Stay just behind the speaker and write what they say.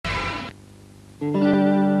From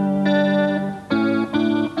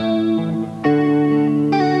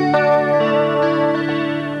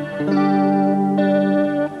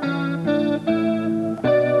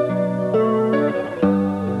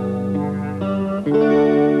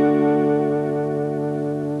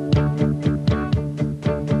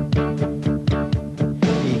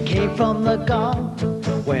the gong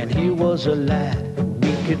when he was a lad,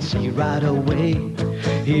 we could see right away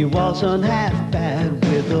he wasn't half bad,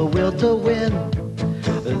 with a will to win.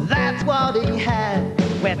 That's what he had.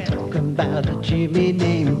 We're talking about a Jimmy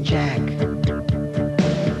named Jack.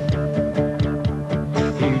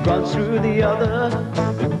 He runs through the other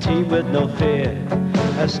team with no fear,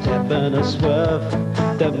 a step and a swerve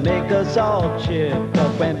that make us all cheer.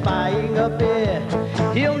 But when buying a beer,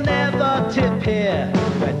 he'll never tip here.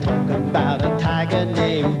 We're talking about a tiger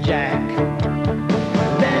named Jack.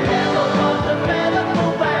 There never was a better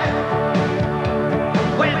fullback.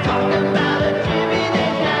 We're talking about a Jimmy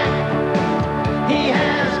named Jack. He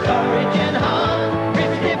has courage and heart,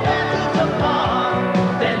 rips defenses apart.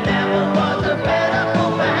 There never was a better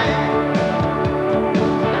fullback.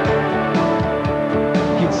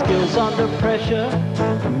 His skills under pressure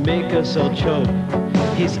make us all choke.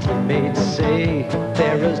 His teammates say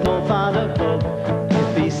there is no vulnerable.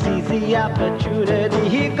 If he sees the opportunity,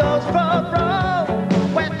 he goes for broke.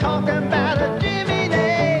 We're talking about a Jimmy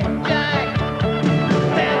named Jack.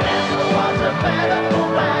 There never was a better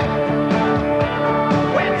fullback.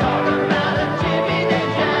 We're talking about a Jimmy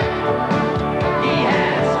named Jack. He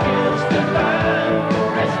has skills to burn,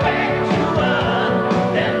 respect to earn.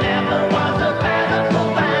 There never was a better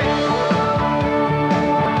fullback.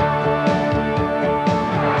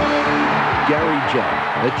 Garry Jack,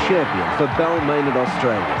 a champion for Balmain in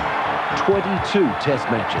Australia. 22 Test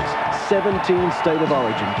matches, 17 State of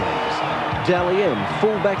Origin games. Dally M,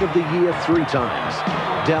 Fullback of the Year 3 times.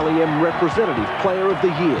 Dally M Representative Player of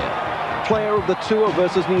the Year. Player of the Tour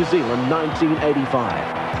versus New Zealand 1985.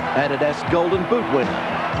 Adidas Golden Boot winner.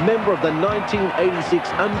 Member of the 1986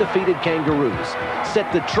 undefeated Kangaroos.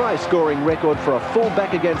 Set the try-scoring record for a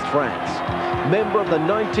fullback against France. Member of the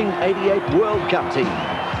 1988 World Cup team.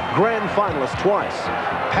 Grand finalist twice,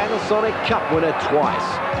 Panasonic Cup winner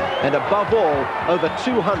twice, and above all, over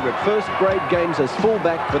 200 first-grade games as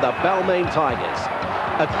fullback for the Balmain Tigers,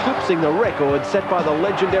 eclipsing the record set by the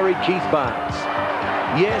legendary Keith Barnes.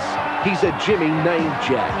 Yes, he's a Jimmy named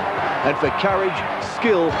Jack, and for courage,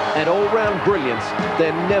 skill, and all-round brilliance,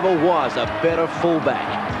 there never was a better fullback.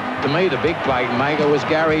 To me, the big playmaker was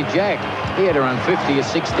Garry Jack. He had to run 50 or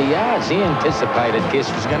 60 yards. He anticipated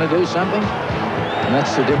Kiss was going to do something. And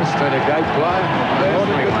that's the difference between a great player and an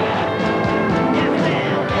ordinary one.